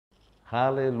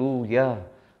Hallelujah.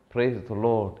 Praise the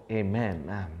Lord.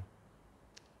 Amen.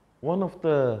 One of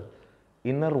the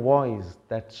inner voice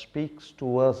that speaks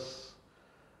to us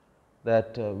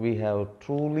that we have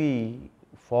truly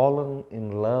fallen in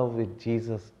love with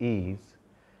Jesus is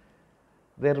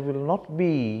there will not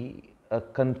be a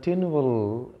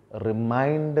continual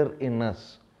reminder in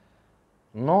us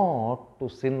not to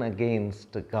sin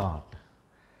against God.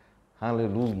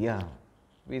 Hallelujah.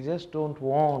 We just don't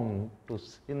want to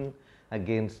sin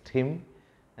against Him,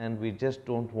 and we just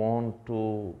don't want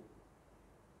to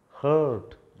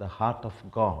hurt the heart of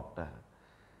God.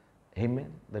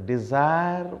 Amen. The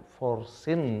desire for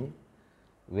sin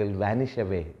will vanish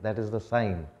away. That is the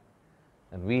sign.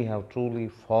 And we have truly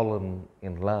fallen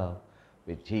in love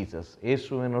with Jesus.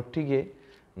 ಯೇಸುವಿನೊಟ್ಟಿಗೆ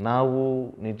ನಾವು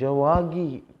ನಿಜವಾಗಿ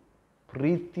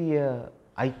ಪ್ರೀತಿಯ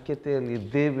ಐಕ್ಯತೆಯಲ್ಲಿ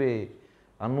ಇದ್ದೇವೆ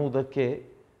ಅನ್ನುವುದಕ್ಕೆ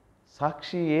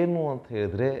ಸಾಕ್ಷಿ ಏನು ಅಂತ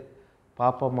ಹೇಳಿದ್ರೆ,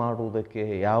 ಪಾಪ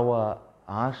ಮಾಡುವುದಕ್ಕೆ ಯಾವ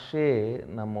ಆಶೆ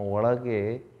ನಮ್ಮ ಒಳಗೆ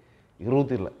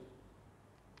ಇರುವುದಿಲ್ಲ.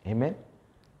 ಆಮೆನ್.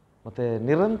 ಮತ್ತು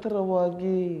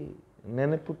ನಿರಂತರವಾಗಿ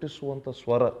ನೆನಪಿಟ್ಟಿಸುವಂಥ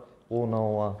ಸ್ವರ,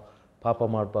 ನಾವು ಪಾಪ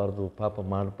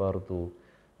ಮಾಡಬಾರ್ದು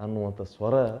ಅನ್ನುವಂಥ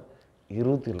ಸ್ವರ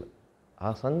ಇರುವುದಿಲ್ಲ.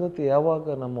 ಆ ಸಂಗತಿ ಯಾವಾಗ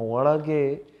ನಮ್ಮ ಒಳಗೆ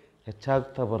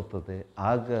ಹೆಚ್ಚಾಗ್ತಾ ಬರ್ತದೆ,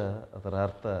 ಆಗ ಅದರ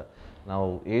ಅರ್ಥ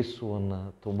ನಾವು ಯೇಸುವನ್ನು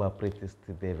ತುಂಬ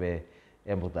ಪ್ರೀತಿಸ್ತಿದ್ದೇವೆ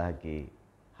ಎಂಬುದಾಗಿ.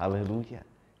 Hallelujah.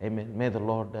 Amen. May the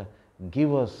Lord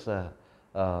give us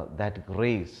that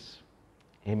grace.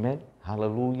 Amen.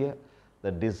 Hallelujah.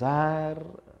 The desire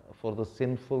for the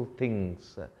sinful things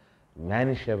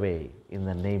vanish away in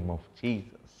the name of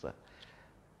Jesus.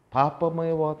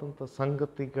 ಪಾಪಮಯವಾದಂಥ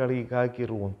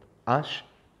ಸಂಗತಿಗಳಿಗಾಗಿರುವಂಥ ಆಶೆ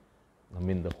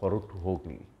ನಮ್ಮಿಂದ ಹೊರಟು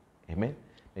ಹೋಗಲಿ. Amen.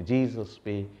 May Jesus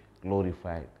be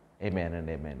glorified. Amen and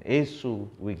amen.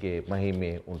 ಯೇಸುವಿಗೆ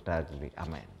ಮಹಿಮೆ ಉಂಟಾಗಲಿ.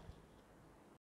 Amen.